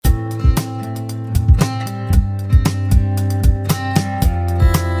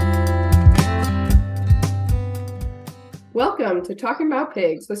Welcome to Talking About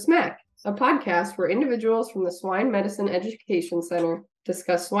Pigs with SMAC, a podcast where individuals from the Swine Medicine Education Center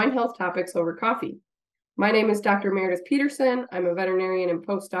discuss swine health topics over coffee. My name is Dr. Meredith Peterson. I'm a veterinarian and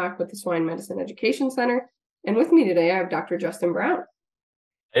postdoc with the Swine Medicine Education Center. And with me today, I have Dr. Justin Brown.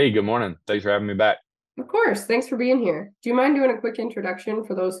 Hey, good morning. Thanks for having me back. Of course. Thanks for being here. Do you mind doing a quick introduction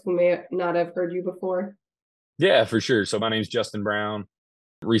for those who may not have heard you before? Yeah, for sure. So my name's Justin Brown.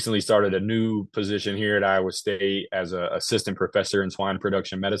 Recently started a new position here at Iowa State as an assistant professor in swine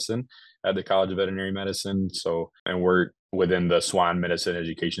production medicine at the College of Veterinary Medicine. And work within the Swine Medicine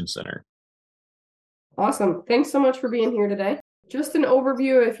Education Center. Awesome. Thanks so much for being here today. Just an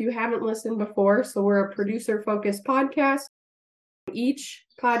overview if you haven't listened before. So we're a producer-focused podcast. Each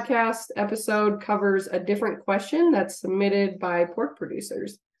podcast episode covers a different question that's submitted by pork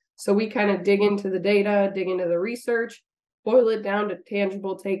producers. So we kind of dig into the data, dig into the research, boil it down to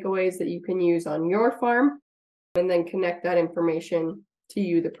tangible takeaways that you can use on your farm, and then connect that information to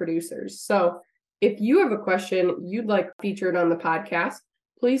you, the producers. So if you have a question you'd like featured on the podcast,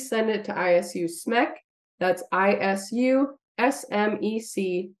 please send it to ISU SMEC. That's ISU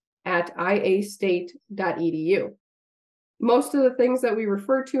SMEC at iastate.edu. Most of the things that we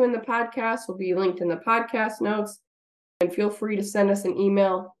refer to in the podcast will be linked in the podcast notes, and feel free to send us an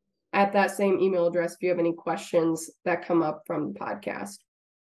email at that same email address if you have any questions that come up from the podcast.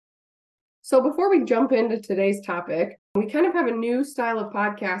 So before we jump into today's topic, we kind of have a new style of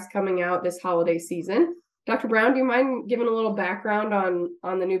podcast coming out this holiday season. Dr. Brown, do you mind giving a little background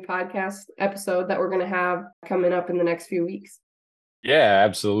on the new podcast episode that we're going to have coming up in the next few weeks? Yeah,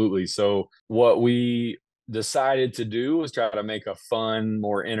 absolutely. So what we decided to do was try to make a fun,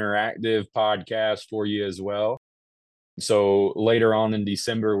 more interactive podcast for you as well. So later on in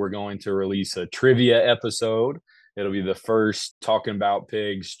December, we're going to release a trivia episode. It'll be the first Talking About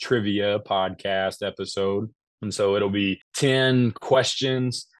Pigs trivia podcast episode. And so it'll be 10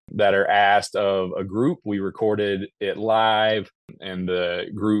 questions that are asked of a group. We recorded it live and the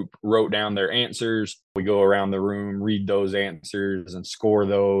group wrote down their answers. We go around the room, read those answers and score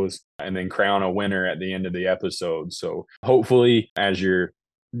those, and then crown a winner at the end of the episode. So hopefully as you're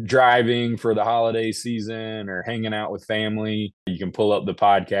driving for the holiday season or hanging out with family, you can pull up the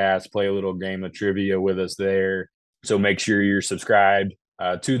podcast, play a little game of trivia with us there. So make sure you're subscribed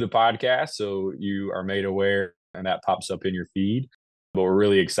to the podcast so you are made aware and that pops up in your feed. But we're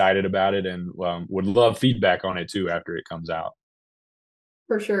really excited about it and would love feedback on it too after it comes out.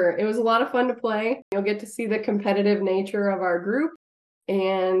 For sure. It was a lot of fun to play. You'll get to see the competitive nature of our group.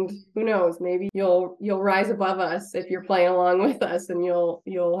 And who knows, maybe you'll rise above us if you're playing along with us and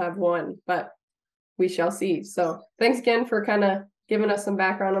you'll have won, but we shall see. So thanks again for kind of giving us some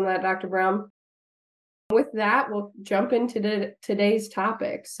background on that, Dr. Brown. With that, we'll jump into today's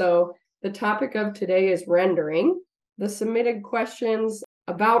topic. So the topic of today is rendering. The submitted questions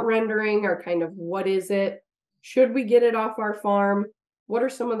about rendering are kind of what is it? Should we get it off our farm? What are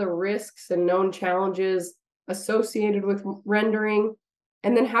some of the risks and known challenges associated with rendering?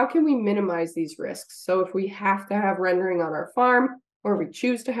 And then how can we minimize these risks? So if we have to have rendering on our farm, or we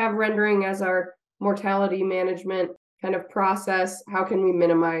choose to have rendering as our mortality management kind of process, how can we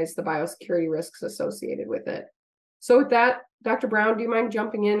minimize the biosecurity risks associated with it? So with that, Dr. Brown, do you mind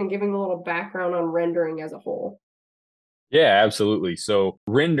jumping in and giving a little background on rendering as a whole? Yeah, absolutely. So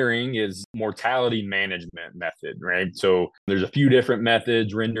rendering is mortality management method, right? So there's a few different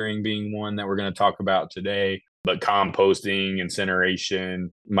methods, rendering being one that we're going to talk about today. But composting,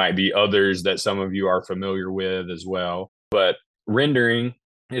 incineration might be others that some of you are familiar with as well. But rendering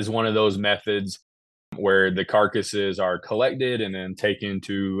is one of those methods where the carcasses are collected and then taken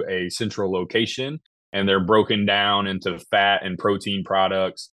to a central location, and they're broken down into fat and protein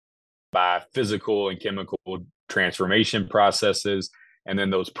products by physical and chemical transformation processes. And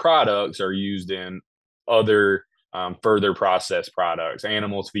then those products are used in other further processed products,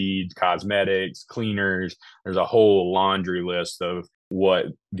 animal feeds, cosmetics, cleaners. There's a whole laundry list of what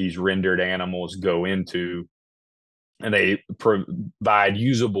these rendered animals go into. And they provide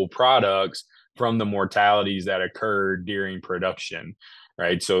usable products from the mortalities that occurred during production,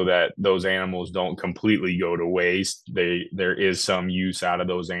 right? So that those animals don't completely go to waste. There is some use out of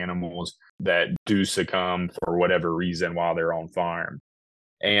those animals that do succumb for whatever reason while they're on farm.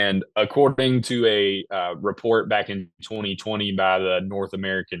 And according to a report back in 2020 by the North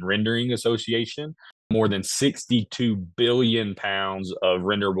American Rendering Association, more than 62 billion pounds of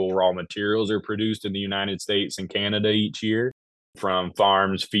renderable raw materials are produced in the United States and Canada each year from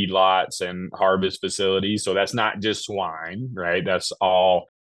farms, feedlots, and harvest facilities. So that's not just swine, right? That's all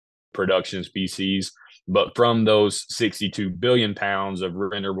production species. But from those 62 billion pounds of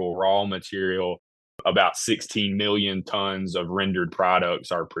renderable raw material, about 16 million tons of rendered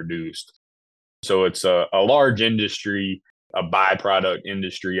products are produced. So it's a large industry, a byproduct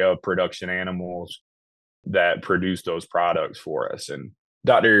industry of production animals that produce those products for us. And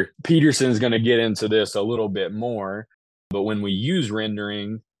Dr. Peterson is going to get into this a little bit more, but when we use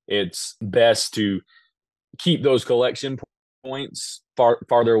rendering, it's best to keep those collection points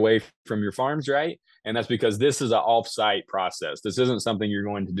farther away from your farms, right? And that's because this is an off-site process. This isn't something you're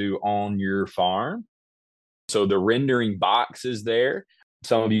going to do on your farm. So the rendering box is there.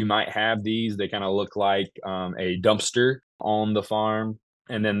 Some of you might have these. They kind of look like a dumpster on the farm.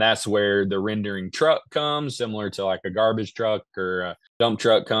 And then that's where the rendering truck comes, similar to like a garbage truck or a dump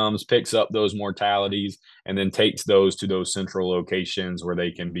truck comes, picks up those mortalities, and then takes those to those central locations where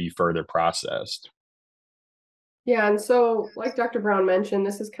they can be further processed. Yeah, and so like Dr. Brown mentioned,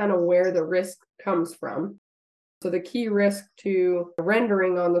 this is kind of where the risk comes from. So the key risk to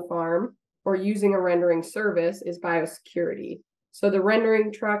rendering on the farm or using a rendering service is biosecurity. So the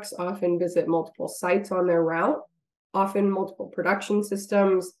rendering trucks often visit multiple sites on their route, often multiple production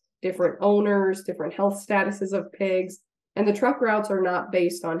systems, different owners, different health statuses of pigs, and the truck routes are not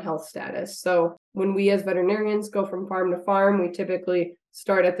based on health status. So when we as veterinarians go from farm to farm, we typically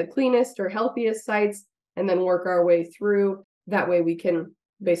start at the cleanest or healthiest sites and then work our way through. That way we can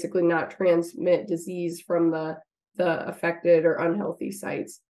basically not transmit disease from the affected or unhealthy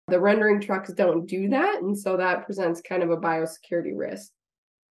sites. The rendering trucks don't do that, and so that presents kind of a biosecurity risk.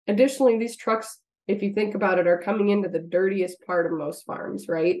 Additionally, these trucks, if you think about it, are coming into the dirtiest part of most farms,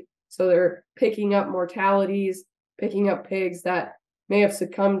 right? So they're picking up mortalities, picking up pigs that may have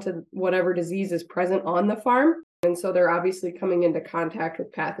succumbed to whatever disease is present on the farm, and so they're obviously coming into contact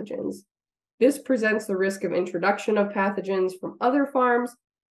with pathogens. This presents the risk of introduction of pathogens from other farms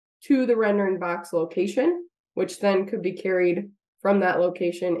to the rendering box location, which then could be carried from that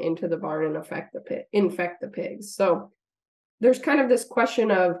location into the barn and infect the pigs. So there's kind of this question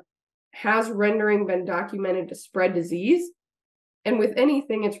of, has rendering been documented to spread disease? And with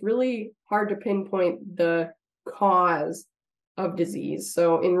anything, it's really hard to pinpoint the cause of disease.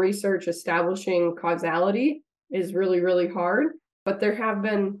 So in research, establishing causality is really, really hard, but there have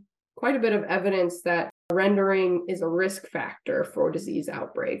been quite a bit of evidence that rendering is a risk factor for disease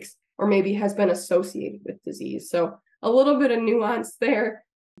outbreaks, or maybe has been associated with disease. So a little bit of nuance there,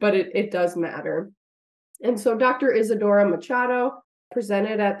 but it does matter. And so Dr. Isadora Machado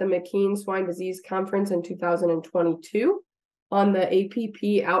presented at the McKean Swine Disease Conference in 2022 on the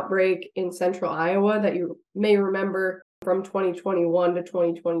APP outbreak in central Iowa that you may remember from 2021 to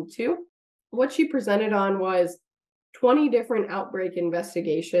 2022. What she presented on was 20 different outbreak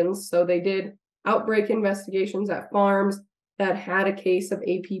investigations. So they did outbreak investigations at farms that had a case of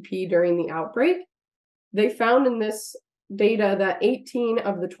APP during the outbreak. They found in this data that 18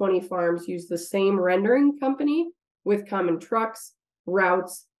 of the 20 farms used the same rendering company with common trucks,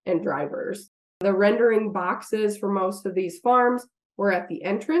 routes, and drivers. The rendering boxes for most of these farms were at the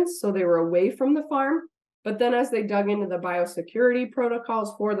entrance, so they were away from the farm. But then as they dug into the biosecurity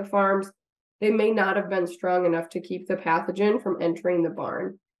protocols for the farms, they may not have been strong enough to keep the pathogen from entering the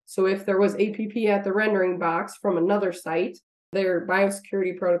barn. So if there was APP at the rendering box from another site, their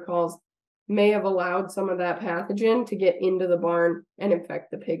biosecurity protocols may have allowed some of that pathogen to get into the barn and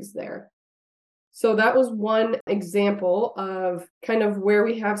infect the pigs there. So that was one example of kind of where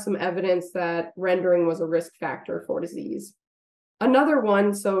we have some evidence that rendering was a risk factor for disease. Another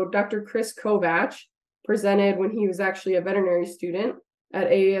one, so Dr. Chris Kovach presented when he was actually a veterinary student at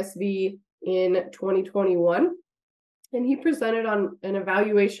AASV in 2021. And he presented on an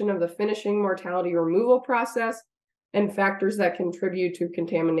evaluation of the finishing mortality removal process and factors that contribute to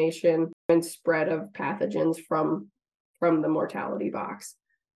contamination and spread of pathogens from the mortality box.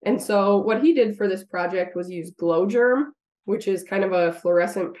 And so what he did for this project was use GlowGerm, which is kind of a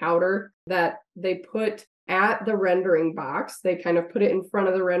fluorescent powder that they put at the rendering box. They kind of put it in front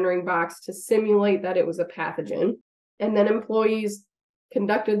of the rendering box to simulate that it was a pathogen. And then employees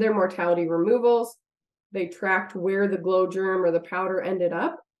conducted their mortality removals. They tracked where the GlowGerm or the powder ended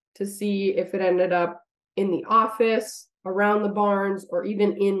up to see if it ended up in the office, around the barns, or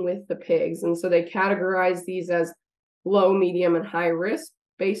even in with the pigs. And so they categorized these as low, medium, and high risk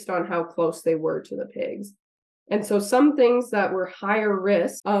based on how close they were to the pigs. And so some things that were higher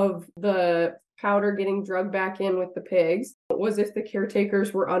risk of the powder getting drugged back in with the pigs was if the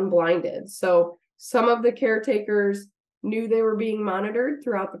caretakers were unblinded. So some of the caretakers knew they were being monitored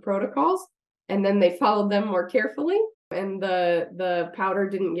throughout the protocols, and then they followed them more carefully, and the powder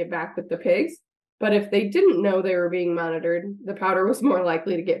didn't get back with the pigs. But if they didn't know they were being monitored, the powder was more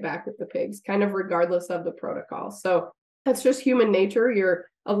likely to get back with the pigs, kind of regardless of the protocol. So that's just human nature. You're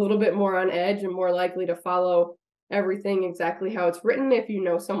a little bit more on edge and more likely to follow everything exactly how it's written if you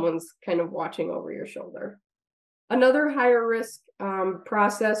know someone's kind of watching over your shoulder. Another higher risk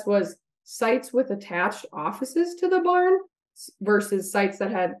process was sites with attached offices to the barn versus sites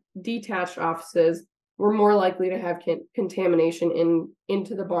that had detached offices were more likely to have contamination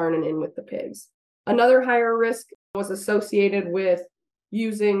into the barn and in with the pigs. Another higher risk was associated with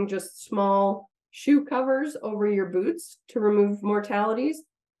using just small shoe covers over your boots to remove mortalities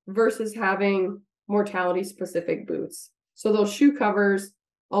versus having mortality specific boots. So those shoe covers,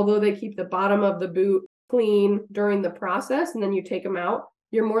 although they keep the bottom of the boot clean during the process and then you take them out,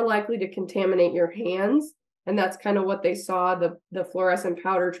 you're more likely to contaminate your hands. And that's kind of what they saw. The fluorescent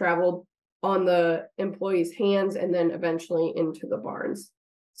powder traveled on the employees' hands and then eventually into the barns.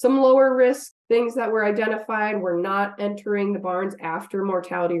 Some lower risk things that were identified were not entering the barns after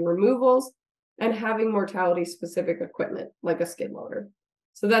mortality removals and having mortality specific equipment like a skid loader.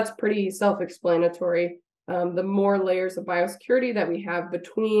 So that's pretty self-explanatory. The more layers of biosecurity that we have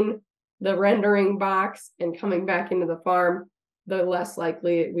between the rendering box and coming back into the farm, the less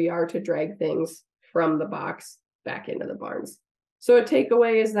likely we are to drag things from the box back into the barns. So a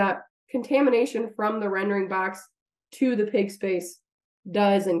takeaway is that contamination from the rendering box to the pig space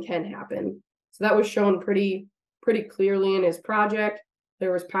does and can happen. So that was shown pretty clearly in his project.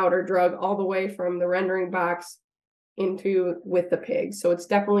 There was powder drug all the way from the rendering box into with the pigs. So it's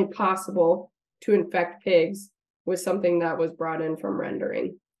definitely possible to infect pigs with something that was brought in from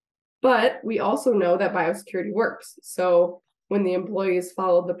rendering. But we also know that biosecurity works. So when the employees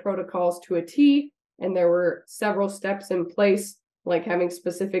followed the protocols to a T, and there were several steps in place, like having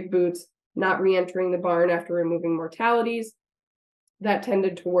specific boots, not re-entering the barn after removing mortalities, that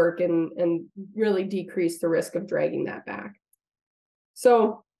tended to work and really decrease the risk of dragging that back.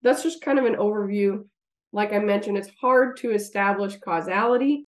 So that's just kind of an overview. Like I mentioned, it's hard to establish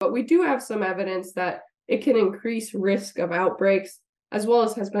causality, but we do have some evidence that it can increase risk of outbreaks, as well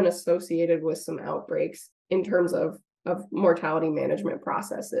as has been associated with some outbreaks in terms of mortality management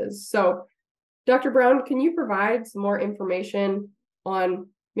processes. So Dr. Brown, can you provide some more information on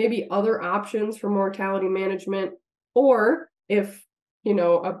maybe other options for mortality management, or if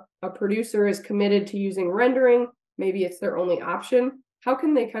a producer is committed to using rendering, maybe it's their only option, how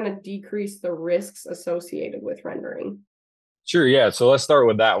can they kind of decrease the risks associated with rendering? Sure. Yeah. So let's start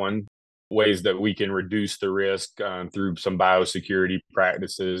with that one. Ways that we can reduce the risk through some biosecurity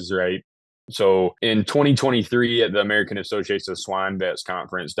practices, right? So in 2023 at the American Association of Swine Vets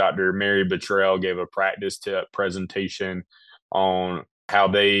Conference, Dr. Mary Buttrell gave a practice tip presentation on how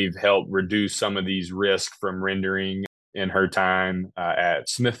they've helped reduce some of these risks from rendering in her time at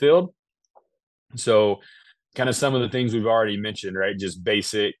Smithfield. So kind of some of the things we've already mentioned, right? Just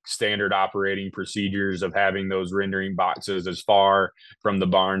basic standard operating procedures of having those rendering boxes as far from the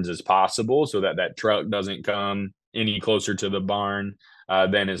barns as possible so that that truck doesn't come any closer to the barn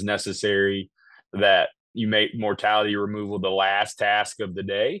than is necessary, that you make mortality removal the last task of the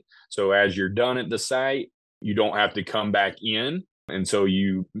day. So as you're done at the site, you don't have to come back in. And so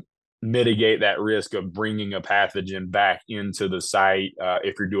you mitigate that risk of bringing a pathogen back into the site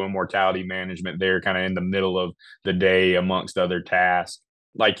if you're doing mortality management there kind of in the middle of the day amongst other tasks.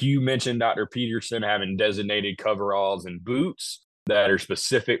 Like you mentioned, Dr. Peterson, having designated coveralls and boots that are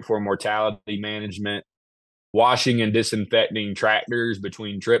specific for mortality management, washing and disinfecting tractors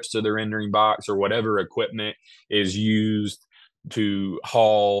between trips to the rendering box or whatever equipment is used to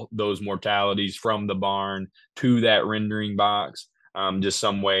haul those mortalities from the barn to that rendering box. Just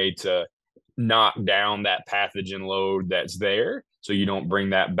some way to knock down that pathogen load that's there so you don't bring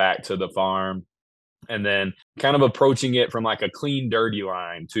that back to the farm. And then kind of approaching it from like a clean, dirty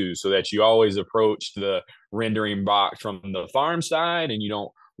line too, so that you always approach the rendering box from the farm side and you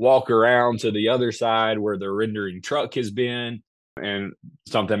don't walk around to the other side where the rendering truck has been and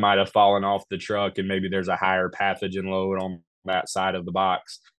something might have fallen off the truck and maybe there's a higher pathogen load on that side of the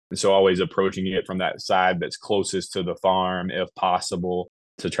box. And so always approaching it from that side that's closest to the farm, if possible,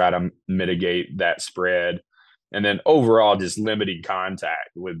 to try to mitigate that spread. And then overall, just limiting contact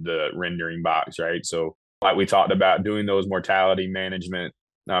with the rendering box, right? So like we talked about, doing those mortality management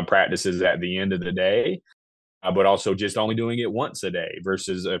practices at the end of the day, but also just only doing it once a day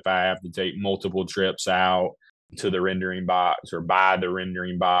versus if I have to take multiple trips out to the rendering box or by the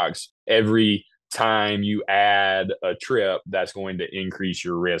rendering box, every time you add a trip, that's going to increase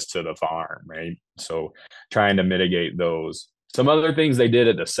your risk to the farm, right? So trying to mitigate those. Some other things they did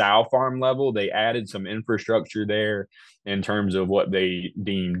at the sow farm level, they added some infrastructure there in terms of what they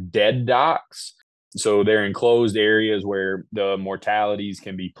deemed dead docks. So they're enclosed areas where the mortalities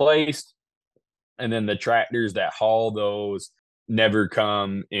can be placed. And then the tractors that haul those never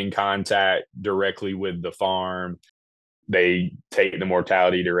come in contact directly with the farm. They take the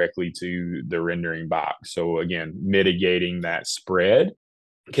mortality directly to the rendering box. So again, mitigating that spread.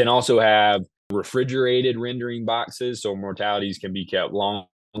 Can also have refrigerated rendering boxes, so mortalities can be kept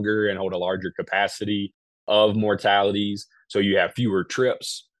longer and hold a larger capacity of mortalities. So you have fewer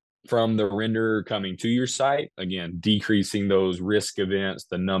trips from the renderer coming to your site, again, decreasing those risk events,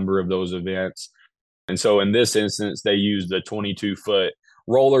 the number of those events. And so in this instance, they use the 22-foot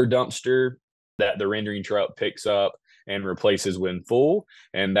roller dumpster that the rendering truck picks up and replaces when full.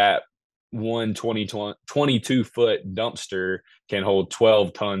 And that 22-foot dumpster can hold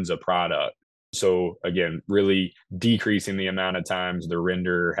 12 tons of product. So again, really decreasing the amount of times the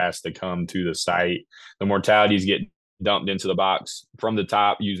renderer has to come to the site. The mortalities get dumped into the box from the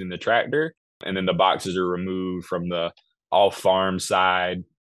top using the tractor, and then the boxes are removed from the off-farm side.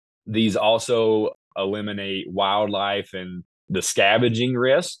 These also eliminate wildlife and the scavenging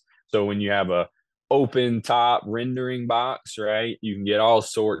risk. So when you have a open top rendering box, right, you can get all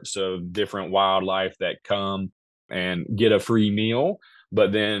sorts of different wildlife that come and get a free meal,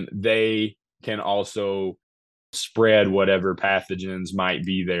 but then they can also spread whatever pathogens might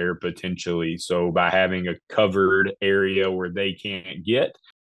be there potentially. So by having a covered area where they can't get,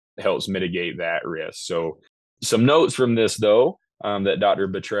 helps mitigate that risk. So some notes from this though, that Dr.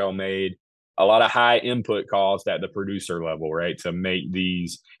 Bottrell made: a lot of high input costs at the producer level, right, to make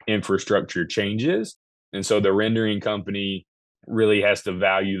these infrastructure changes. And so the rendering company really has to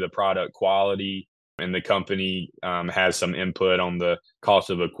value the product quality, and the company has some input on the cost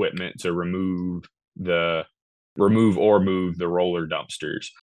of equipment to remove or move the roller dumpsters.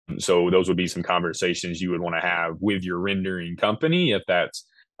 So those would be some conversations you would want to have with your rendering company if that's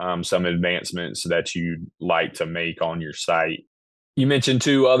some advancements that you'd like to make on your site. You mentioned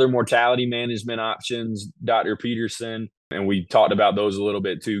two other mortality management options, Dr. Peterson, and we talked about those a little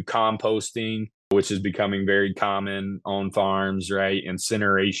bit too. Composting, which is becoming very common on farms, right?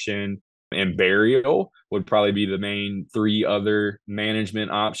 Incineration and burial would probably be the main three other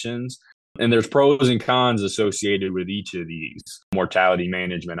management options. And there's pros and cons associated with each of these mortality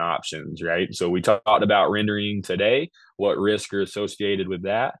management options, right? So we talked about rendering today, what risks are associated with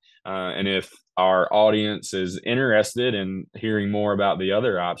that. And if our audience is interested in hearing more about the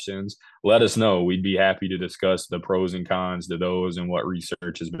other options, let us know. We'd be happy to discuss the pros and cons to those and what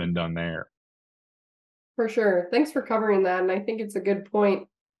research has been done there. For sure. Thanks for covering that. And I think it's a good point.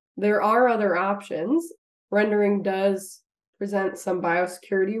 There are other options. Rendering does present some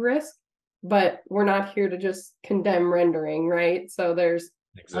biosecurity risk, but we're not here to just condemn rendering, right? So there's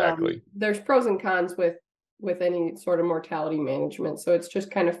pros and cons with any sort of mortality management. So it's just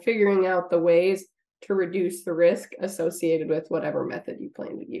kind of figuring out the ways to reduce the risk associated with whatever method you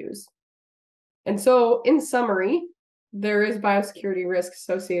plan to use. And so in summary, there is biosecurity risk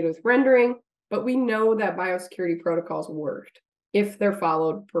associated with rendering, but we know that biosecurity protocols worked if they're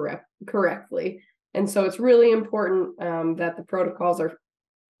followed correctly. And so it's really important that the protocols are,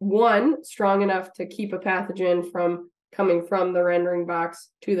 one, strong enough to keep a pathogen from coming from the rendering box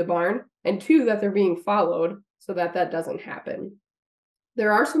to the barn, and two, that they're being followed so that that doesn't happen.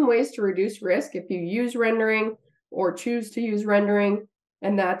 There are some ways to reduce risk if you use rendering or choose to use rendering,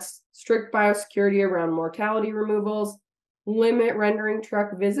 and that's strict biosecurity around mortality removals, limit rendering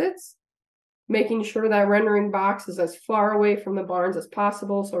truck visits, making sure that rendering box is as far away from the barns as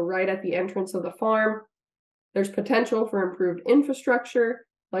possible, so right at the entrance of the farm. There's potential for improved infrastructure,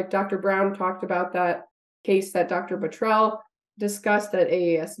 like Dr. Brown talked about that case that Dr. Bottrell discussed at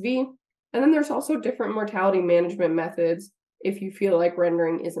AASV. And then there's also different mortality management methods if you feel like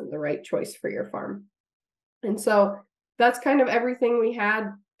rendering isn't the right choice for your farm. And so that's kind of everything we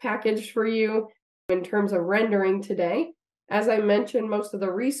had packaged for you in terms of rendering today. As I mentioned, most of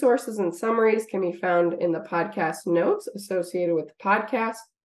the resources and summaries can be found in the podcast notes associated with the podcast.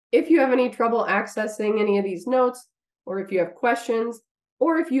 If you have any trouble accessing any of these notes, or if you have questions,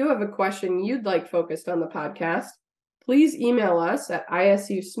 or if you have a question you'd like focused on the podcast, please email us at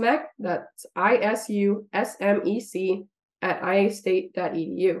ISUSMEC, that's ISUSMEC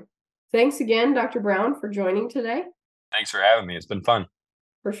 @iastate.edu. Thanks again, Dr. Brown, for joining today. Thanks for having me. It's been fun.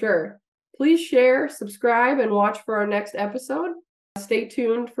 For sure. Please share, subscribe, and watch for our next episode. Stay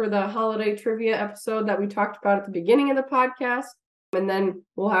tuned for the holiday trivia episode that we talked about at the beginning of the podcast. And then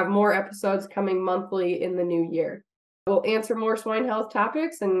we'll have more episodes coming monthly in the new year. We'll answer more swine health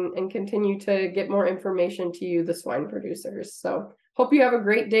topics and continue to get more information to you, the swine producers. So hope you have a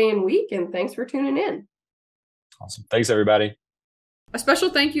great day and week, and thanks for tuning in. Awesome. Thanks, everybody. A special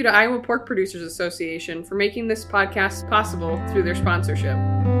thank you to Iowa Pork Producers Association for making this podcast possible through their sponsorship.